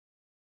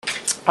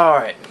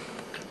Alright,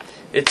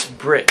 it's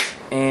Brit,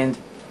 and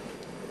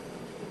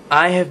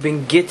I have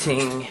been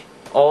getting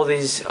all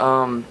these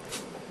comments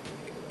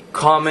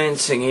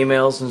and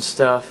emails and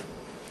stuff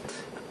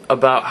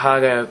about how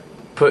to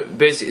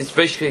put, it's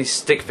basically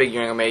stick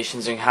figure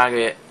animations and how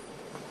to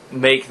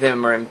make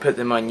them and put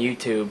them on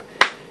YouTube.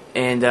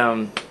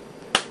 And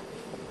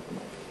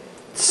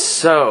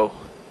so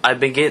I've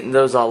been getting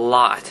those a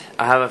lot.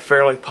 I have a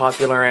fairly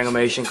popular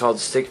animation called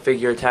Stick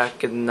Figure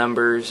Attack in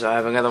Numbers. I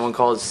have another one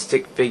called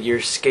Stick Figure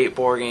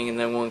Skateboarding, and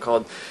then one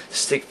called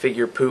Stick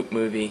Figure Poop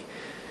Movie.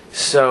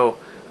 So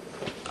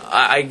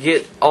I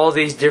get all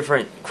these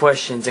different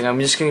questions, and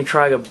I'm just going to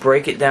try to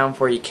break it down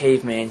for you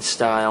caveman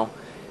style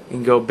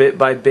and go bit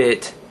by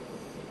bit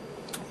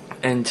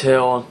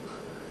until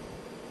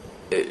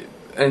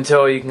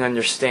you can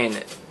understand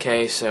it.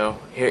 Okay, so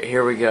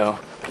here we go.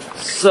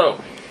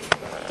 So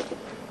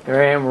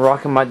here I am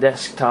rocking my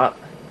desktop,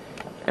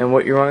 and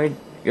what you're going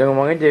to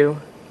want to do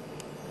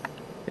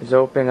is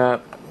open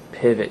up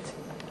Pivot.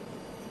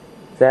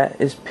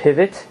 That is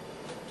Pivot.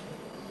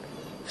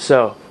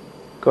 So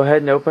go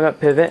ahead and open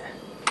up Pivot,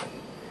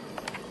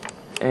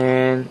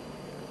 and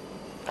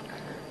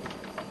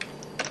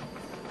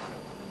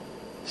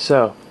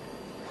so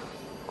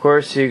of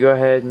course you go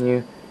ahead and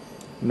you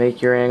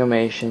make your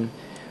animation.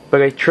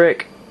 But a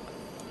trick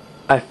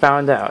I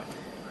found out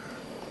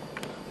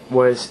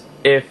was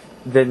if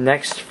the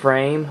next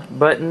frame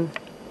button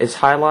is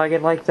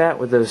highlighted like that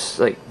with those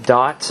like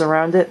dots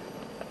around it,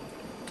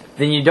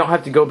 then you don't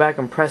have to go back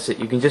and press it.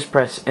 You can just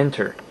press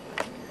enter.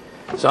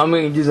 So I'm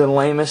going to do the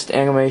lamest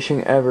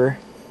animation ever.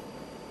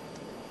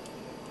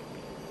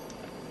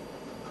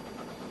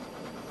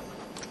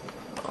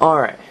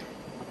 Alright,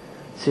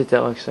 see what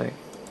that looks like.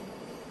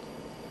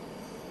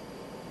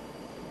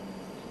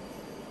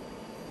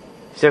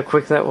 See how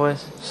quick that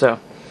was? So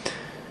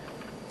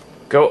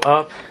go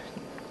up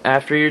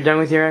after you're done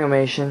with your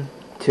animation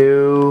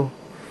to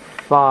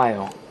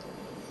File,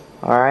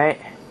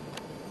 alright,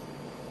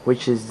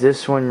 which is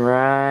this one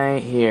right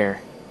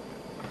here.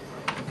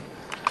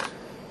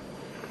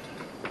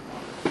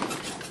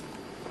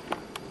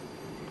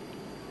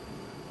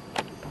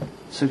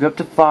 So go up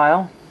to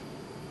File,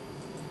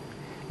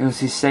 and you'll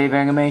see Save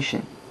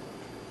Animation,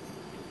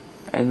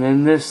 and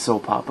then this will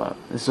pop up,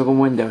 this little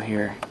window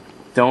here.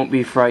 Don't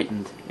be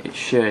frightened, it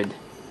should.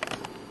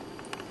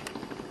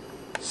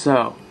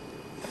 So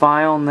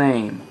file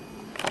name,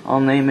 I'll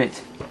name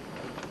it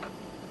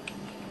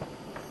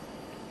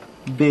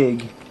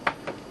Big.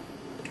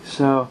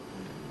 So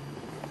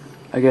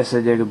I guess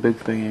I did a big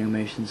thing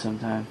animation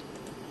sometime.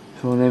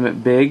 So we'll name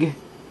it Big.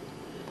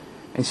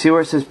 And see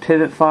where it says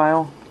Pivot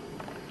File?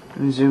 Let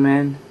me zoom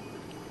in.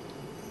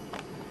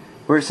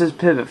 Where it says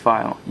Pivot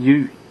File,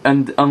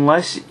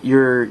 unless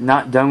you're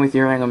not done with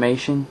your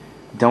animation,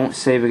 don't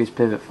save it as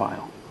Pivot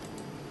File.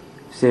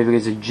 Save it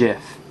as a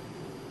GIF.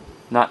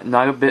 Not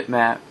a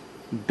bitmap,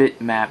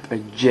 a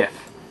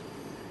GIF.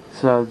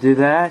 So do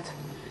that,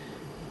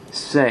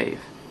 save,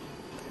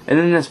 and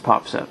then this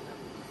pops up,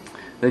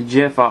 the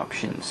GIF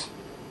options.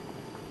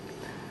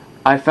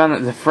 I found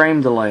that the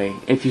frame delay,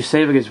 if you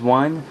save it as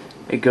 1,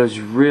 it goes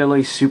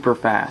really super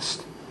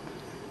fast.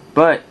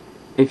 But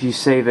if you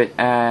save it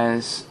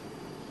as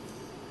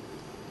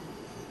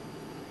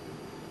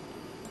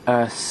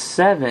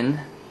 7,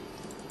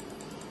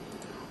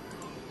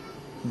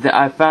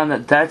 I found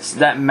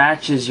that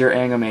matches your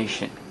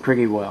animation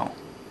pretty well.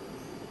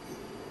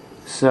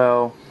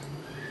 So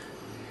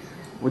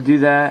we'll do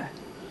that,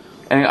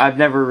 and I've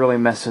never really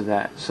messed with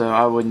that, so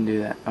I wouldn't do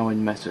that. I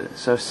wouldn't mess with it.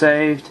 So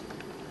saved,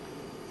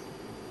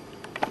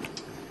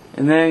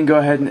 and then go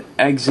ahead and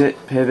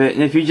exit Pivot.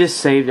 And if you just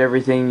saved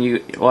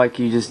everything like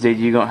you just did,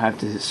 you don't have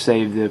to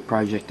save the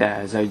project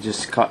as. I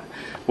just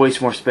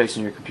waste more space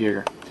on your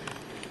computer.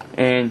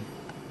 And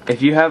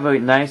if you have a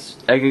nice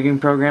editing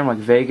program like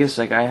Vegas,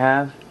 like I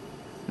have,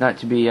 not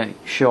to be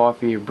show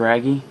off or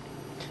braggy,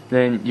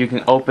 then you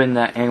can open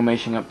that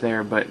animation up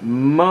there. But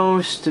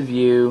most of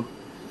you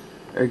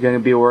are going to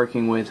be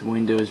working with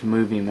Windows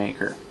Movie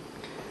Maker.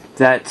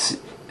 That's,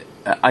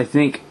 I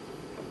think,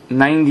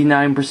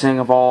 99%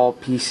 of all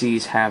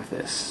PCs have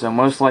this. So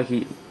most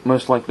likely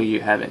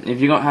you have it.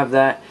 If you don't have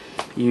that,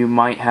 you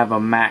might have a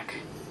Mac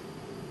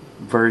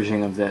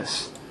version of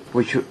this,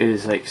 which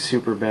is like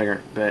super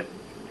better. But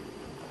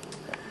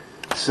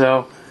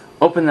so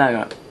open that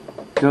up,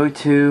 go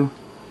to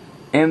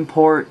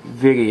import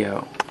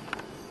video,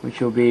 which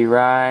will be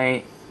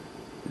right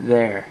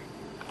there.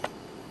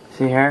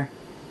 See here,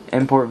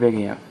 import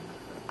video.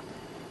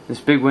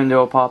 This big window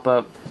will pop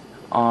up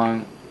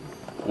on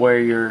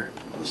where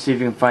see if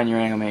you can find your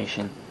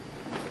animation.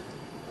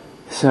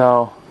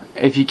 So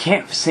if you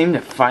can't seem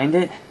to find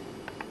it,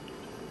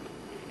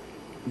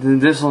 then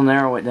this will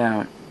narrow it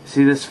down.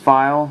 See this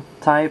file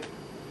type?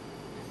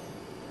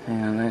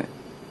 Hang on, let it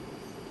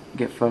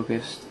get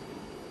focused.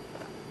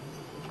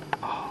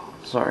 Oh,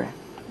 sorry.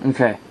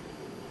 Okay.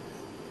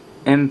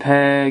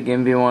 MPEG,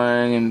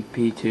 MV1,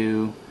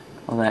 MP2,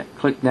 all that.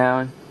 Click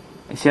down.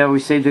 And see how we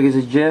saved it as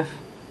a GIF?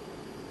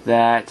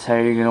 That's how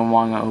you're going to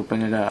want to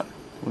open it up,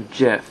 with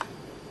GIF.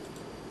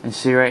 And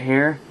see right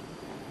here,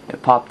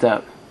 it popped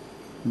up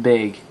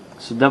big.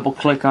 So double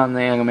click on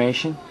the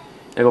animation,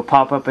 it'll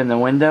pop up in the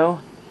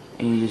window,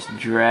 and you just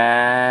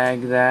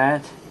drag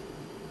that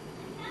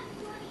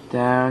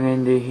down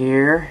into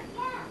here.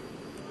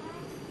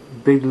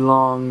 Big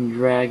long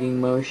dragging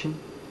motion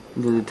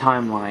into the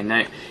timeline.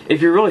 Now,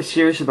 if you're really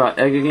serious about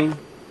editing,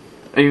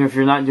 even if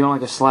you're not doing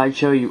like a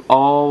slideshow, you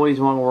always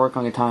want to work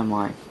on a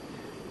timeline.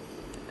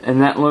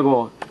 And that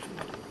little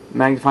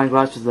magnifying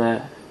glass with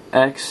the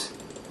X,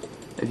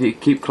 if you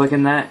keep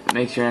clicking that, it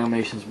makes your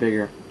animations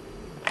bigger.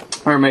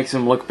 Or it makes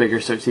them look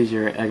bigger so it's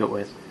easier to edit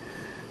with.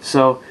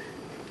 So,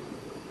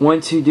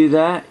 once you do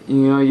that,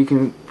 you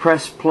can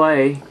press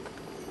play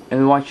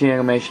and watch the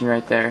animation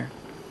right there.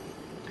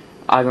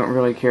 I don't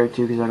really care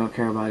to because I don't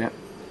care about it.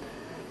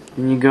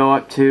 Then you go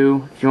up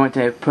to, if you want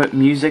to put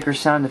music or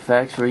sound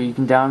effects, where you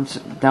can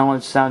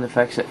download sound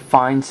effects at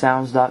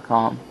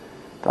findsounds.com,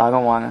 but I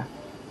don't want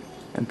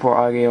to import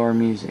audio or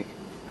music.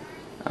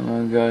 I'm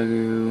going to go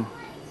to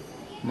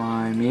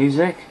my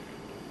music,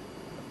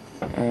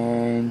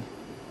 and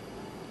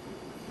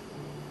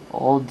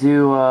I'll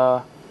do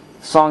a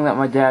song that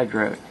my dad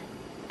wrote.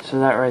 So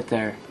that right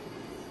there.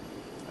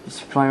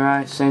 Just playing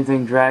right, same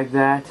thing, drag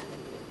that.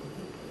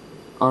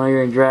 All you're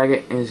going to drag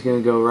it, and it's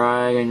going to go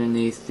right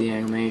underneath the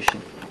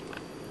animation.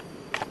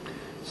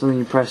 So then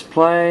you press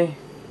play.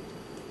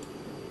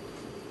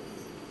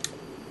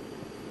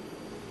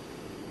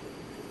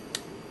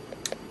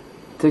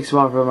 It takes a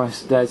while for my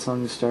dad's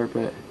song to start,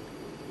 but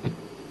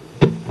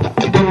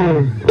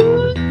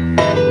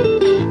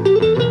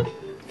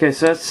okay,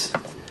 so that's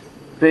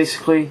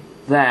basically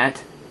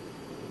that.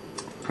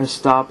 Press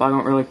stop. I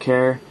don't really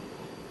care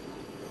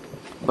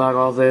about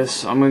all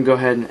this. I'm going to go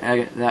ahead and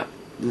edit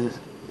the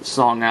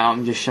song out.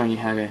 I'm just showing you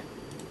how to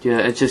do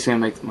that. It's just going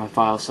to make my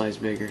file size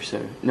bigger,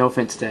 so no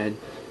offense, Dad.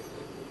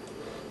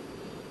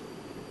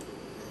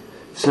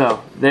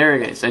 So, there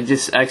it is. I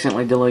just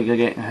accidentally deleted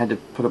it and I had to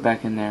put it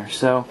back in there.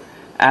 So,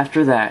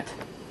 after that,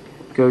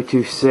 go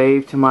to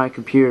save to my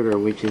computer,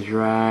 which is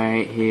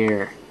right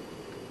here.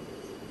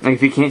 And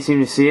if you can't seem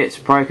to see it, it's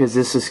probably because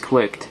this is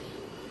clicked.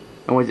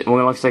 And when it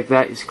looks like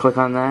that, just click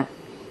on that.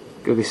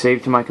 Go to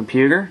save to my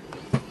computer.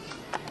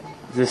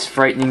 This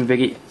frightening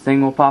big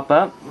thing will pop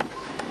up.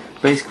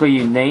 Basically,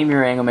 you name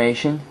your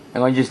animation.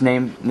 I'm going to just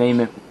name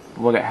it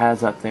what it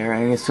has up there,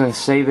 and it's going to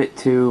save it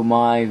to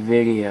my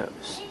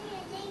videos.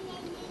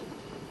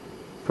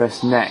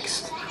 Press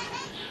next.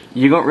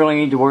 You don't really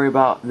need to worry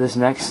about this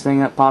next thing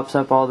that pops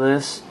up, all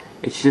this.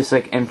 It's just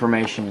like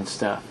information and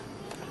stuff.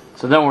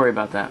 So don't worry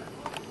about that.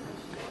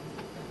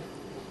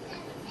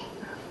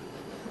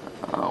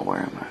 Oh, where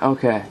am I?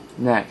 Okay,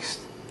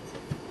 next.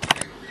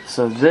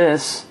 So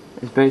this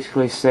is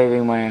basically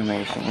saving my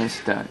animation.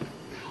 It's done.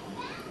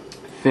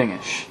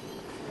 Finish.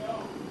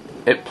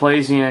 It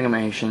plays the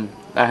animation.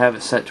 I have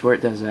it set to where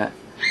it does that.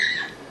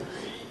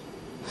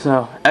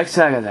 So, X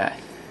out of that.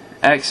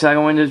 X out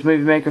of Windows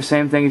Movie Maker,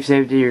 same thing. If you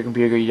save it to your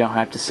computer, you don't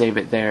have to save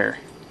it there.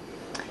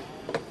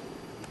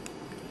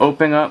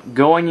 Open up,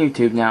 go on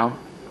YouTube now.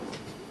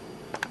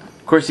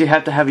 Of course, you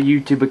have to have a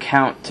YouTube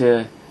account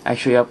to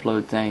actually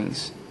upload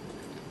things.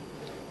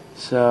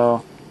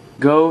 So,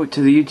 go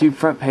to the YouTube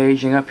front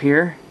page, and up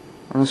here,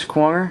 on this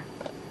corner,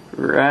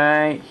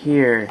 right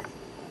here,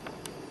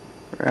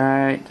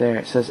 right there,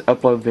 it says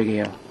upload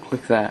video.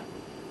 Click that.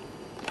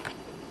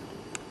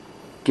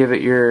 Give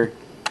it your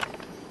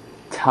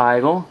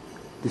title,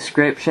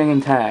 description,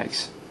 and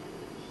tags.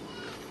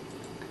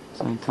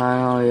 So,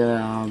 title,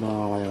 yeah,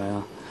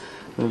 blah,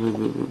 blah,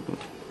 blah.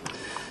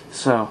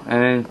 So,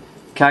 and then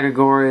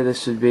category,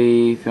 this would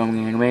be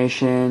filming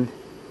animation.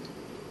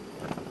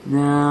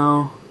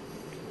 Now,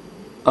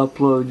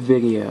 upload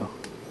video,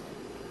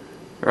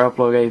 or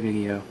upload a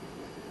video.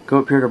 Go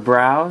up here to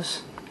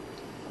browse,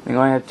 and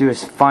all I have to do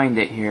is find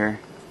it here.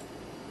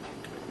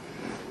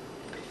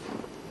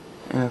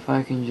 And if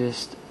I can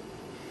just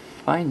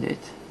find it.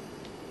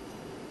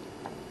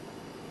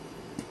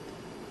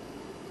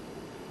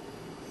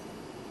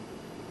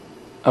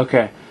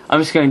 Okay,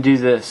 I'm just going to do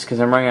this because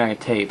I'm running out of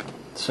tape.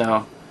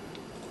 So,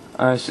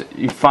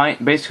 you find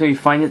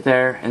it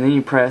there, and then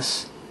you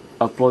press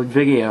upload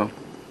video.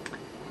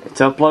 It's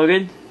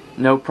uploaded,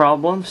 no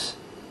problems.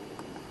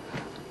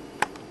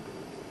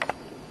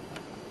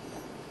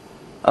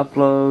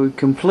 Upload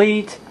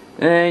complete,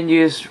 and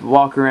you just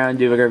walk around,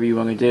 do whatever you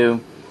want to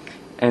do,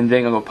 and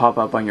then it'll pop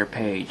up on your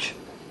page.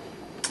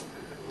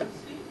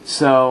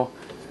 So,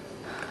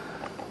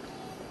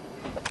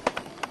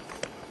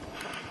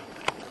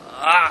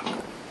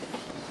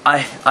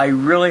 I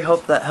really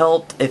hope that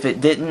helped. If it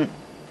didn't,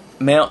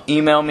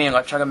 email me and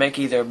I'll try to make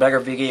either a better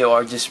video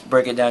or just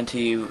break it down to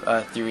you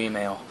through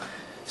email.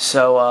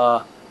 So,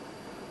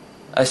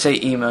 I say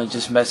email,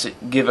 just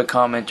give a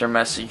comment or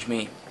message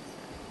me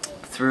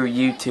through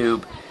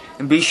YouTube.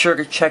 And be sure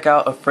to check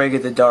out Afraid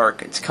of the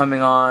Dark. It's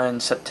coming on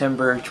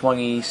September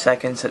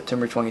 22nd,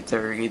 September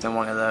 23rd, either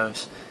one of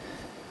those.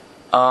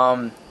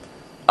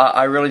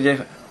 I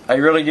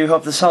really do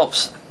hope this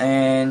helps,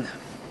 and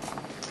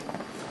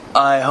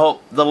I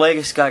hope the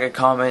latest guy could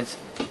comment.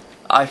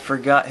 I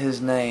forgot his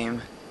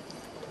name.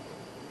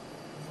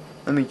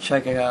 Let me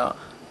check it out.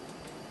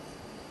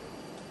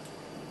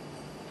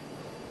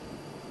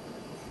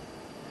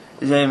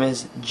 His name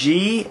is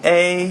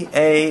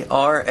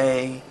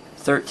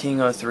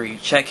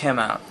GAARA1303. Check him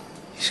out.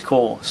 He's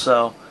cool.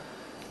 So,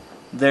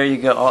 there you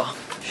go. I'll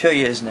show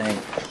you his name.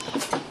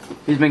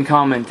 He's been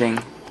commenting.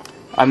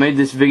 I made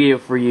this video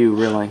for you,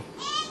 really.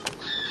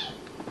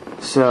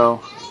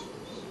 So,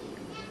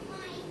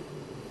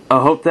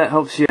 I hope that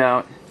helps you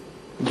out.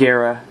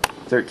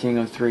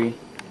 Gara1303.